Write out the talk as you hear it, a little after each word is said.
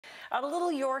A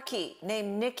little Yorkie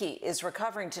named Nicky is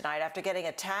recovering tonight after getting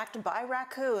attacked by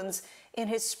raccoons in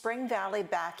his Spring Valley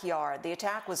backyard. The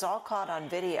attack was all caught on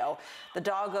video. The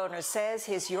dog owner says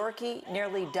his Yorkie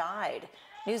nearly died.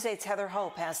 News 8's Heather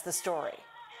Hope has the story.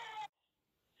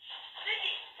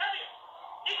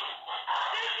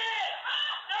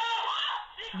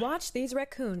 Watch these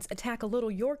raccoons attack a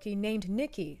little Yorkie named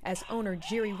Nicky as owner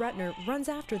Jerry Rutner runs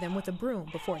after them with a broom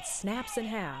before it snaps in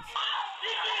half.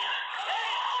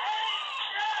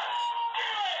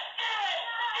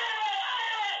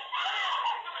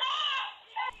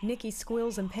 Nicky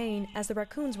squeals in pain as the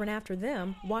raccoons run after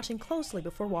them, watching closely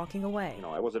before walking away.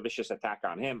 It was a vicious attack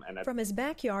on him. From his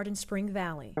backyard in Spring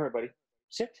Valley. Everybody,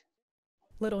 sit.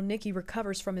 Little Nicky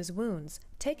recovers from his wounds,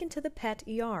 taken to the pet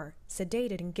ER,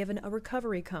 sedated and given a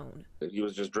recovery cone. He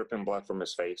was just dripping blood from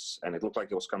his face, and it looked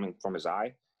like it was coming from his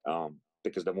eye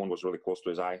because the wound was really close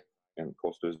to his eye and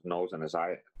close to his nose and his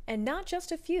eye. And not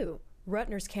just a few.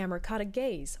 Rutner's camera caught a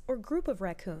gaze, or group of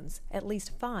raccoons, at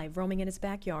least 5 roaming in his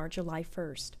backyard July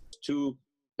 1st. 2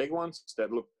 big ones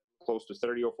that look close to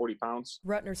 30 or 40 pounds.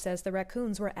 Rutner says the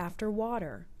raccoons were after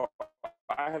water.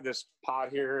 I have this pot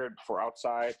here for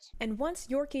outside. And once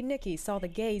Yorkie Nicky saw the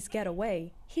gays get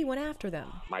away, he went after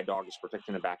them. My dog is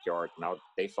protecting the backyard. Now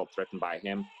they felt threatened by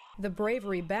him. The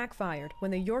bravery backfired when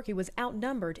the Yorkie was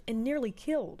outnumbered and nearly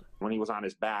killed. When he was on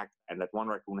his back and that one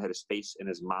raccoon had his face in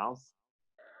his mouth,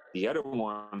 the other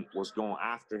one was going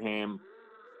after him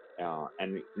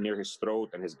and near his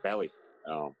throat and his belly.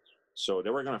 So they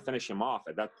were going to finish him off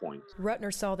at that point.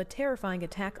 Rutner saw the terrifying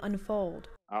attack unfold.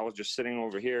 I was just sitting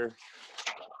over here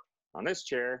on this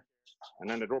chair, and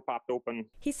then the door popped open.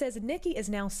 He says Nicky is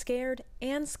now scared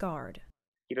and scarred.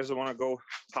 He doesn't want to go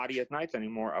potty at night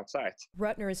anymore outside.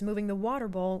 Rutner is moving the water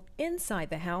bowl inside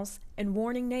the house and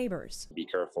warning neighbors. Be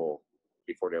careful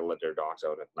before they let their dogs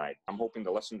out at night. I'm hoping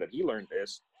the lesson that he learned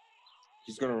is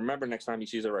he's going to remember next time he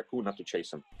sees a raccoon not to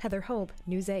chase him. Heather Hope,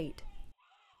 News 8.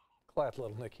 Glad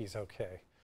little Nicky's okay.